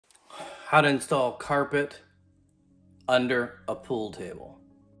How to install carpet under a pool table.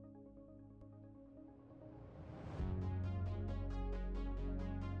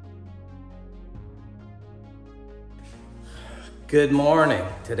 Good morning.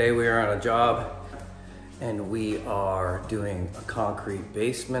 Today we are on a job and we are doing a concrete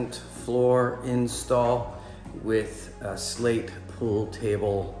basement floor install with a slate pool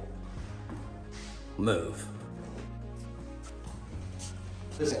table move.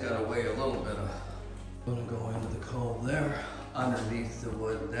 This has got to weigh a little bit. I'm gonna go into the cove there, underneath the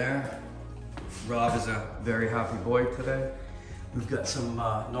wood there. Rob is a very happy boy today. We've got some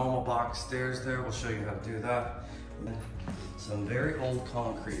normal box stairs there. We'll show you how to do that. And some very old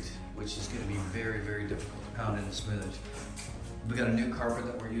concrete, which is gonna be very, very difficult to pound into smoothage. We got a new carpet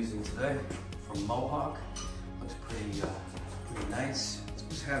that we're using today from Mohawk. Looks pretty nice.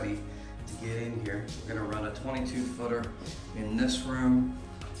 It's heavy to get in here. We're gonna run a 22 footer in this room.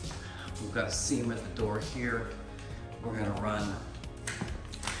 We've got a seam at the door here. We're gonna run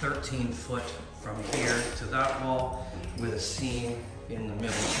 13 foot from here to that wall with a seam in the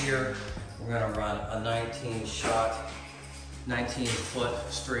middle here. We're gonna run a 19 foot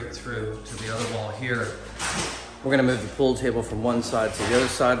straight through to the other wall here. We're gonna move the pool table from one side to the other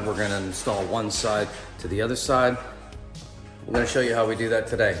side. We're gonna install one side to the other side. I'm gonna show you how we do that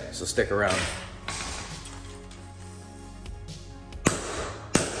today, so stick around.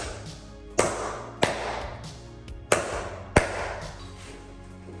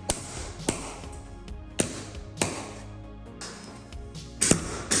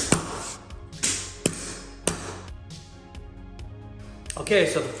 Okay,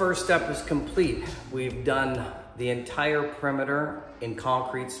 so the first step is complete. We've done the entire perimeter in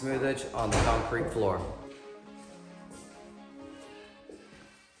concrete smoothage on the concrete floor.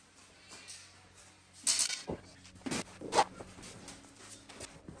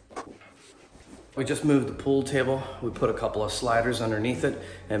 We just moved the pool table. We put a couple of sliders underneath it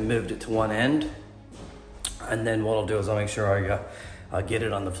and moved it to one end. And then what I'll do is I'll make sure I get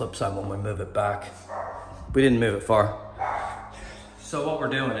it on the flip side when we move it back. We didn't move it far. So what we're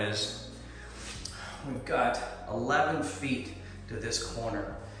doing is, we've got 11 feet to this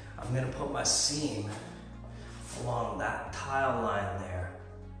corner. I'm gonna put my seam along that tile line there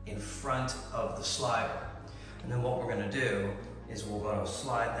in front of the slider. And then what we're gonna do is we're gonna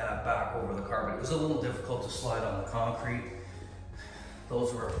slide that back over the carpet. It was a little difficult to slide on the concrete.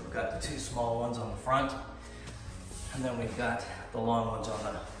 We've got the two small ones on the front, and then we've got the long ones on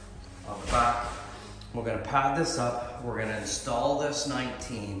the back. We're gonna pad this up. We're gonna install this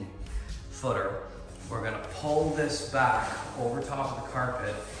 19 footer. We're gonna pull this back over top of the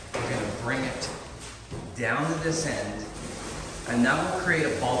carpet. We're gonna bring it down to this end, and that will create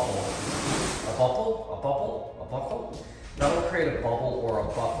a bubble. A bubble, a bubble, a bubble. That will create a bubble or a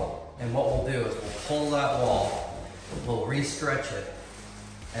buckle. And what we'll do is we'll pull that wall, we'll re-stretch it,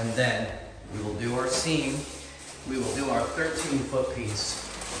 and then we will do our seam. We will do our 13 foot piece.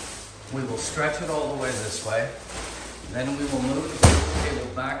 We will stretch it all the way this way. Then we will move the table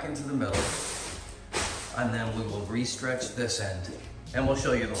back into the middle. And then we will re-stretch this end. And we'll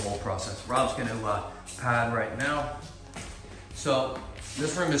show you the whole process. Rob's gonna pad right now. So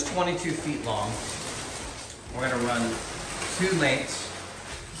this room is 22 feet long. We're gonna run 2 lengths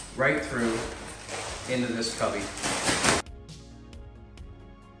right through into this cubby.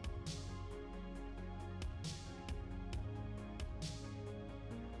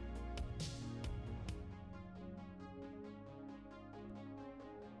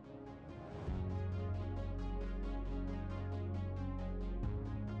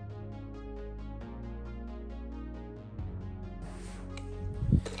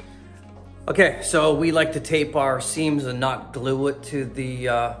 Okay, so we like to tape our seams and not glue it to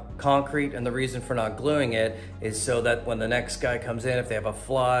the concrete, and the reason for not gluing it is so that when the next guy comes in, if they have a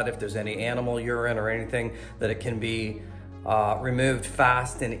flood, if there's any animal urine or anything, that it can be removed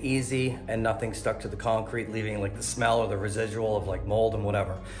fast and easy and nothing stuck to the concrete, leaving like the smell or the residual of like mold and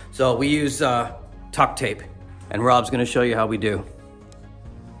whatever. So we use tuck tape, and Rob's gonna show you how we do.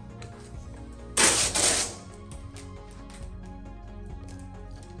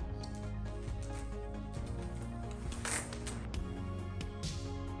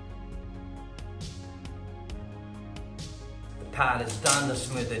 Pad is done, the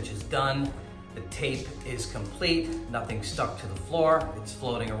smoothage is done, the tape is complete, nothing stuck to the floor, it's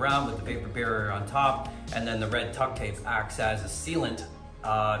floating around with the vapor barrier on top, and then the red tuck tape acts as a sealant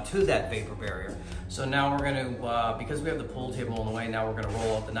to that vapor barrier. So now we're gonna, because we have the pool table on the way, now we're gonna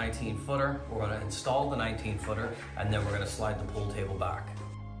roll out the 19 footer, we're gonna install the 19 footer, and then we're gonna slide the pool table back.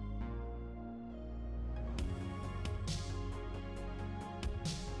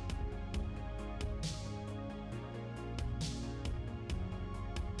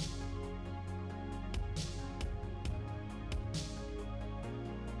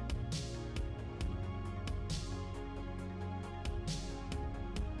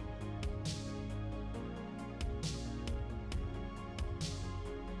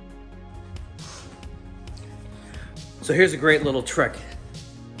 So here's a great little trick.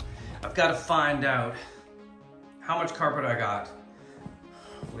 I've got to find out how much carpet I got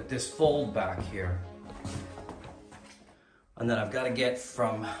with this fold back here. And then I've got to get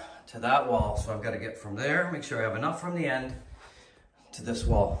from to that wall. So I've got to get from there, make sure I have enough from the end to this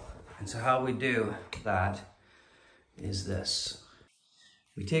wall. And so how we do that is this.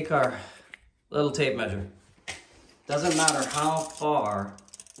 We take our little tape measure. Doesn't matter how far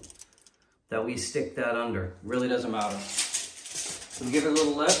that we stick that under. Really doesn't matter. So we give it a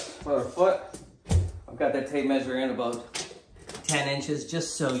little lift with our foot. I've got that tape measure in about 10 inches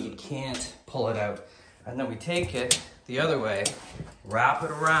just so you can't pull it out. And then we take it the other way, wrap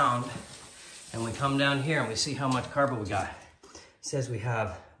it around, and we come down here and we see how much carpet we got. It says we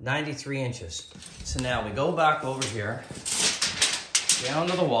have 93 inches. So now we go back over here, down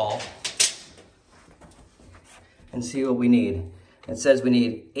to the wall, and see what we need. It says we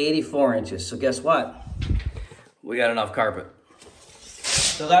need 84 inches. So guess what? We got enough carpet.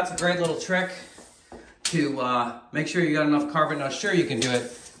 So that's a great little trick to make sure you got enough carpet. Now sure, you can do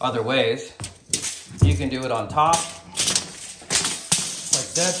it other ways. You can do it on top, like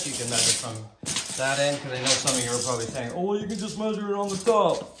this. You can measure from that end, because I know some of you are probably saying, oh, well, you can just measure it on the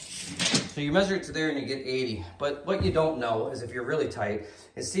top. So you measure it to there and you get 80. But what you don't know is if you're really tight,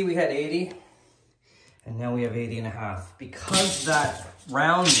 is see we had 80, and now we have 80 and a half. Because that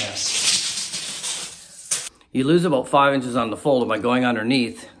roundness, you lose about 5 inches on the fold, and by going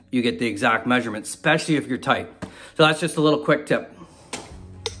underneath, you get the exact measurement, especially if you're tight. So that's just a little quick tip.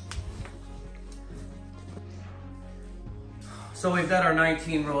 So we've got our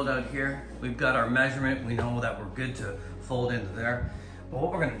 19 rolled out here. We've got our measurement. We know that we're good to fold into there. But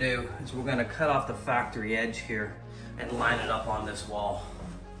what we're gonna do is we're gonna cut off the factory edge here and line it up on this wall.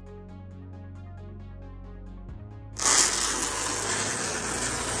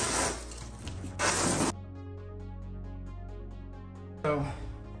 So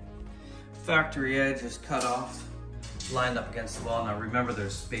factory edge is cut off, lined up against the wall. Now remember,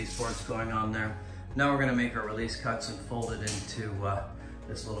 there's space boards going on there. Now we're gonna make our release cuts and fold it into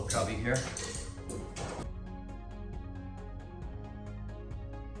this little cubby here.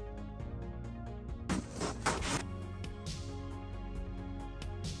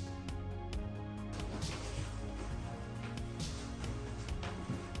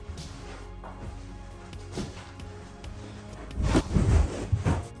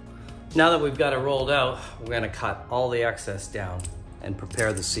 Now that we've got it rolled out, we're gonna cut all the excess down and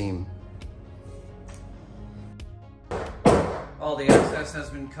prepare the seam. All the excess has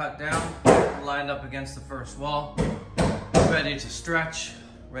been cut down, lined up against the first wall, ready to stretch,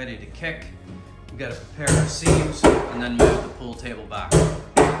 ready to kick. We've got to prepare our seams and then move the pool table back.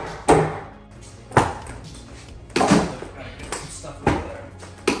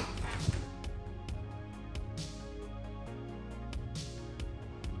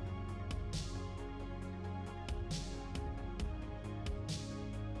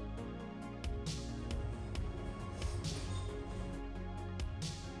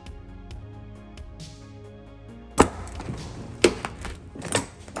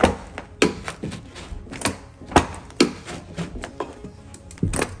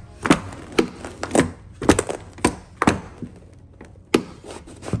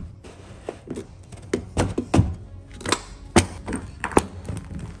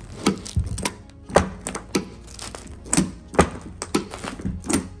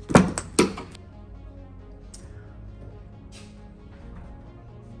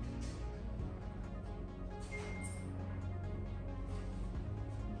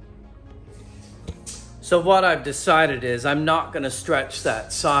 So what I've decided is I'm not gonna stretch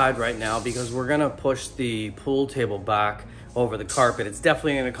that side right now because we're gonna push the pool table back over the carpet. It's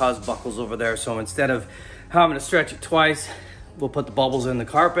definitely gonna cause buckles over there. So instead of having to stretch it twice, we'll put the bubbles in the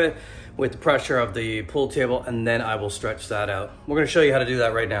carpet with the pressure of the pool table, and then I will stretch that out. We're gonna show you how to do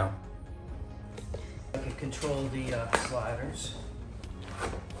that right now. I can control the sliders.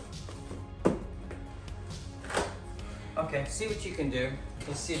 Okay, see what you can do.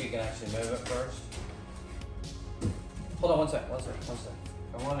 Let's see if you can actually move it first. Hold on one sec. I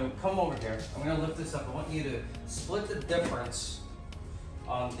want to come over here. I'm going to lift this up. I want you to split the difference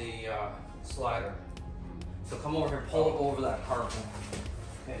on the slider. So come over here, pull it over that carpet.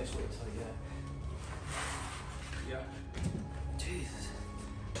 Okay, just wait till you get it. Yeah. Jesus.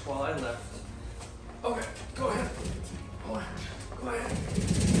 While I lift. Okay, go ahead. Go ahead.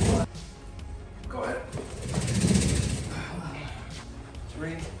 Go ahead.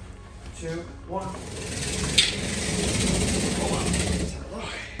 3, 2, 1. Hold on. Let's have a look.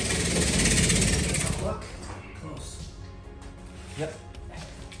 Let's have a look. Close. Yep.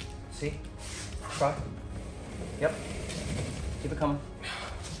 See? Try. Yep. keep it coming.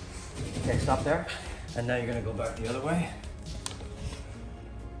 Okay, stop there. And now you're gonna go back the other way.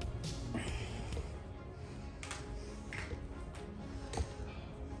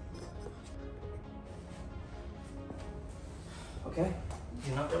 Okay,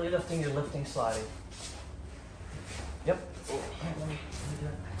 you're not really lifting, you're lifting sliding. Yep. Oh, let me do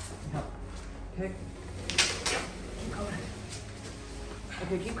it. Yep. Okay. Keep coming.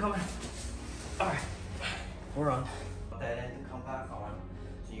 Okay, keep coming. All right, we're on. That end to come back on,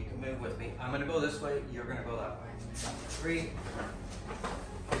 so you can move with me. I'm gonna go this way, you're gonna go that way. 3,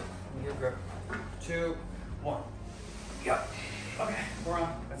 your grip, 2, 1. Yep. Okay, we're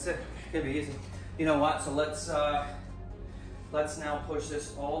on. That's it. It's gonna be easy. You know what? So let's now push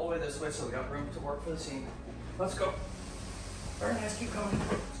this all the way this way, so we got room to work for the seam. Let's go. Very nice. Keep coming.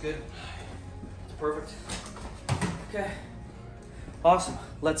 It's good. It's perfect. Okay. Awesome.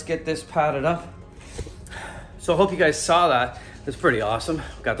 Let's get this padded up. So I hope you guys saw that. It's pretty awesome.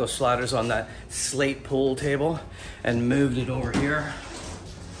 Got those sliders on that slate pool table and moved it over here.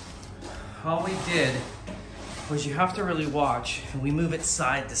 All we did was, you have to really watch, and we move it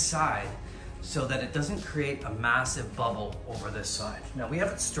side to side so that it doesn't create a massive bubble over this side. Now, we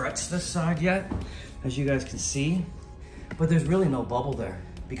haven't stretched this side yet, as you guys can see, but there's really no bubble there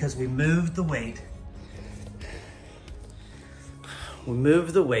because we moved the weight. We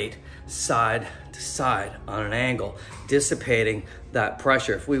moved the weight side to side on an angle, dissipating that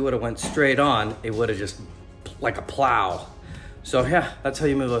pressure. If we would have went straight on, it would have just like a plow. So yeah, that's how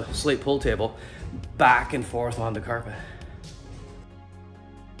you move a slate pool table back and forth on the carpet.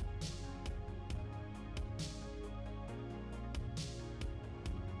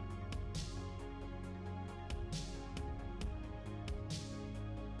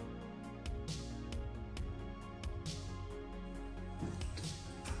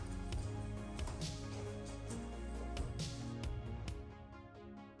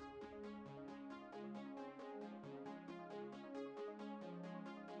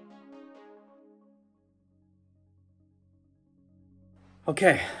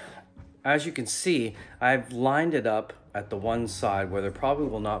 Okay, as you can see, I've lined it up at the one side where there probably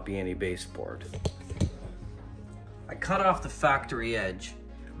will not be any baseboard. I cut off the factory edge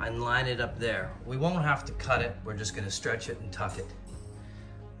and line it up there. We won't have to cut it, we're just gonna stretch it and tuck it.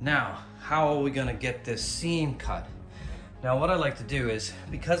 Now, how are we gonna get this seam cut? Now, what I like to do is,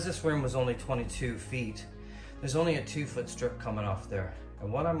 because this room was only 22 feet, there's only a 2-foot strip coming off there.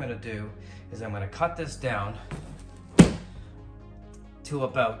 And what I'm gonna do is I'm gonna cut this down to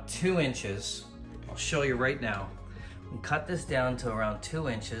about 2 inches. I'll show you right now. And cut this down to around 2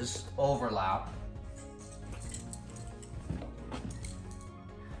 inches, overlap.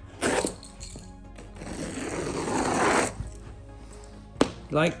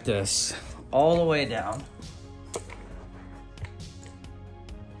 Like this, all the way down.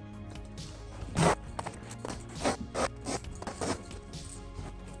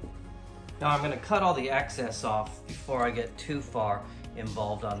 Now I'm going to cut all the excess off before I get too far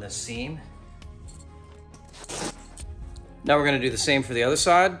involved on this seam. Now we're going to do the same for the other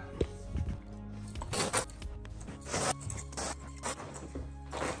side.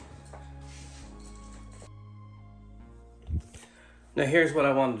 Now here's what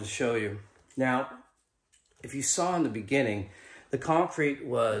I wanted to show you. Now, if you saw in the beginning, the concrete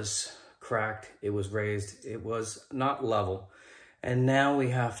was cracked, it was raised, it was not level. And now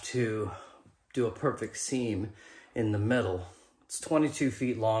we have to do a perfect seam in the middle. It's 22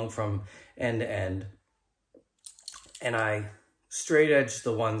 feet long from end to end. And I straight edged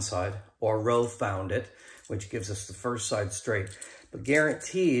the one side, or row found it, which gives us the first side straight. But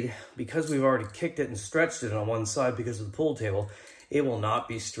guaranteed, because we've already kicked it and stretched it on one side because of the pool table, it will not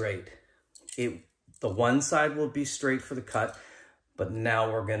be straight. The one side will be straight for the cut, but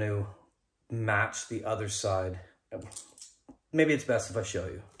now we're going to match the other side. Maybe it's best if I show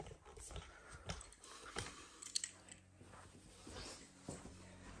you.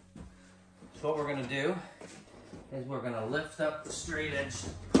 So what we're going to do is we're going to lift up the straight edge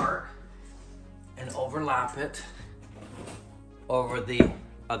part and overlap it over the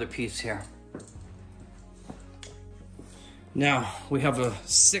other piece here. Now we have a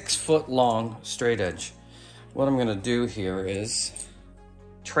 6-foot long straight edge. What I'm going to do here is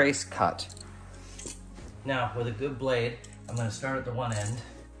trace cut. Now with a good blade, I'm going to start at the one end.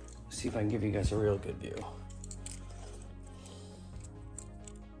 See if I can give you guys a real good view.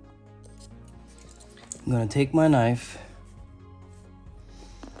 I'm going to take my knife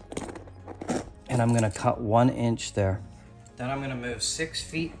and I'm going to cut 1 inch there. Then I'm going to move 6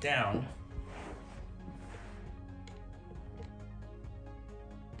 feet down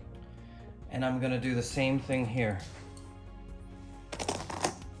and I'm going to do the same thing here.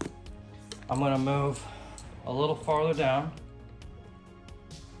 I'm gonna move a little farther down,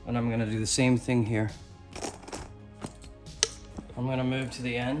 and I'm gonna do the same thing here. I'm gonna move to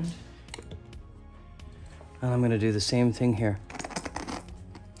the end, and I'm gonna do the same thing here.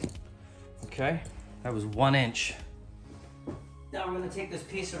 Okay, that was 1 inch. Now we're gonna take this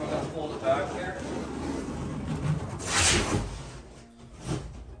piece and we're gonna fold it back here.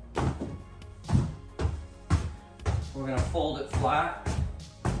 We're gonna fold it flat.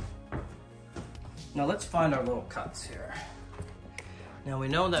 Now let's find our little cuts here. Now we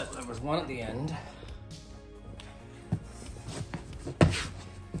know that there was one at the end.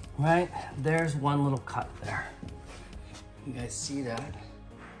 Right, there's one little cut there. You guys see that?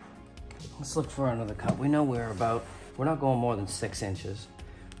 Let's look for another cut. We know we're not going more than 6 inches.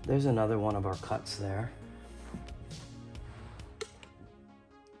 There's another one of our cuts there.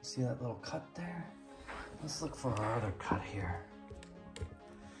 See that little cut there? Let's look for our other cut here.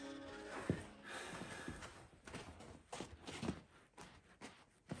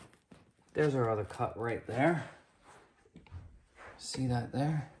 There's our other cut right there. See that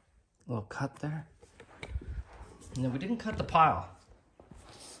there? Little cut there. No, we didn't cut the pile.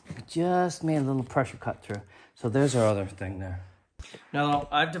 We just made a little pressure cut through. So there's our other thing there. Now,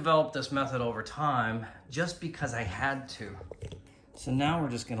 I've developed this method over time just because I had to. So now we're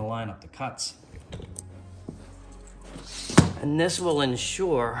just gonna line up the cuts. And this will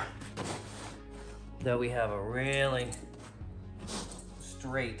ensure that we have a really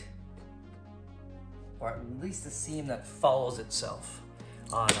straight, or at least a seam that follows itself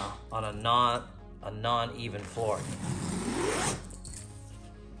on a non-even floor.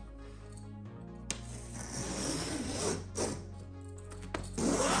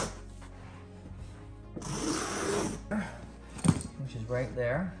 Which is right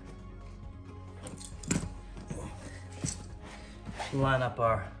there. Line up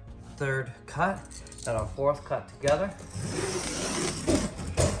our third cut and our fourth cut together.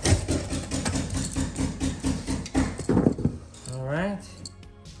 All right,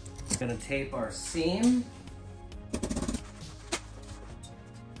 gonna tape our seam.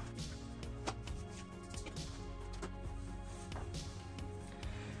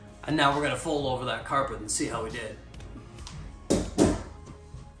 And now we're gonna fold over that carpet and see how we did.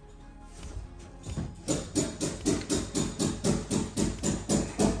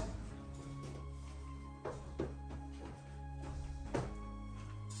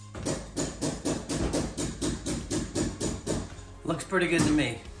 Looks pretty good to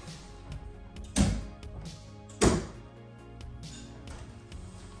me.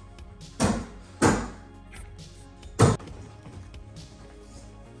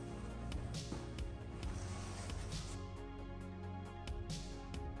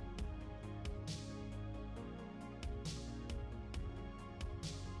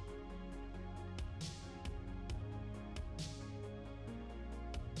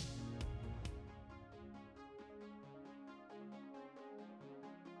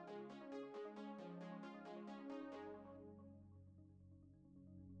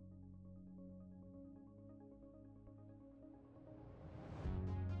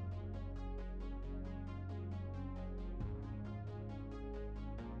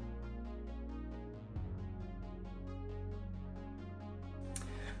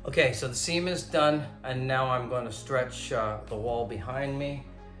 Okay, so the seam is done, and now I'm going to stretch the wall behind me,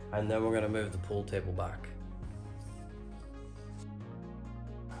 and then we're going to move the pool table back.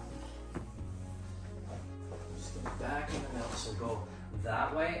 Just get back in the middle, so go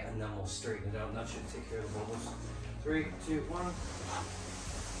that way, and then we'll straighten it out, and that should take care of the bubbles. 3, 2, 1.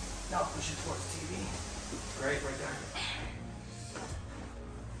 Now push it towards TV. Great, right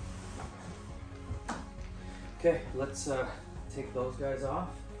there. Okay, let's take those guys off.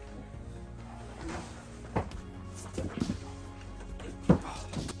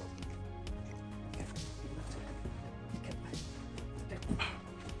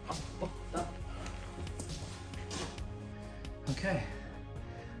 Okay,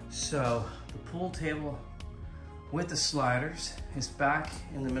 so the pool table with the sliders is back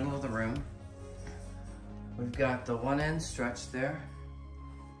in the middle of the room. We've got the one end stretched there.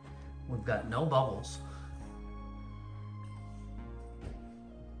 We've got no bubbles.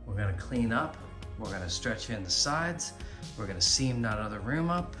 We're gonna clean up. We're gonna stretch in the sides. We're gonna seam that other room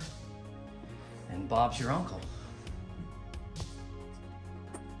up. And Bob's your uncle.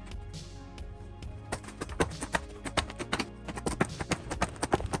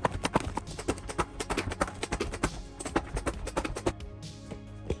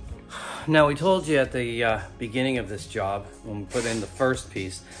 Now, we told you at the beginning of this job, when we put in the first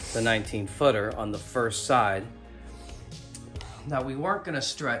piece, the 19-footer on the first side, that we weren't gonna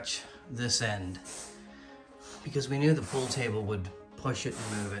stretch this end because we knew the pool table would push it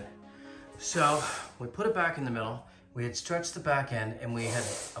and move it. So we put it back in the middle. We had stretched the back end and we had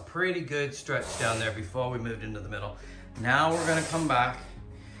a pretty good stretch down there before we moved into the middle. Now we're gonna come back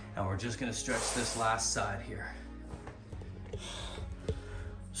and we're just gonna stretch this last side here.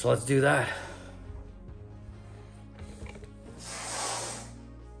 So let's do that.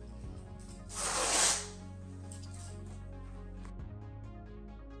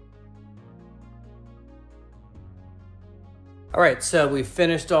 All right, so we've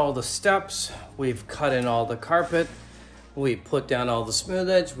finished all the steps. We've cut in all the carpet. We put down all the smooth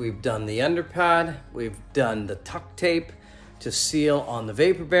edge. We've done the underpad. We've done the tuck tape to seal on the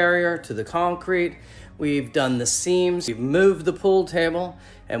vapor barrier to the concrete. We've done the seams. We've moved the pool table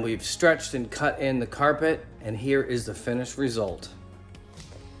and we've stretched and cut in the carpet. And here is the finished result.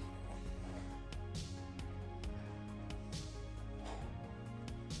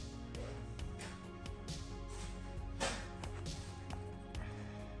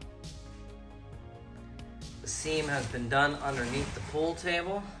 The seam has been done underneath the pool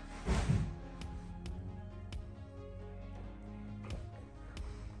table.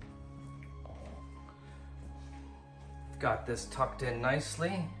 Got this tucked in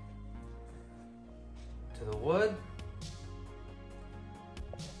nicely to the wood.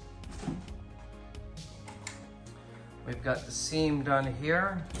 We've got the seam done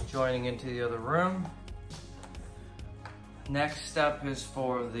here, joining into the other room. Next step is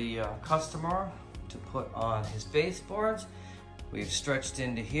for the customer to put on his baseboards. We've stretched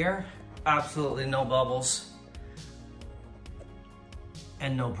into here. Absolutely no bubbles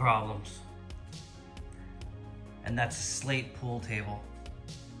and no problems. And that's a slate pool table.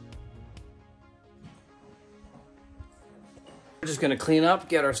 We're just gonna clean up,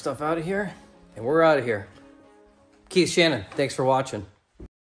 get our stuff out of here, and we're out of here. Keith, Shannon, thanks for watching.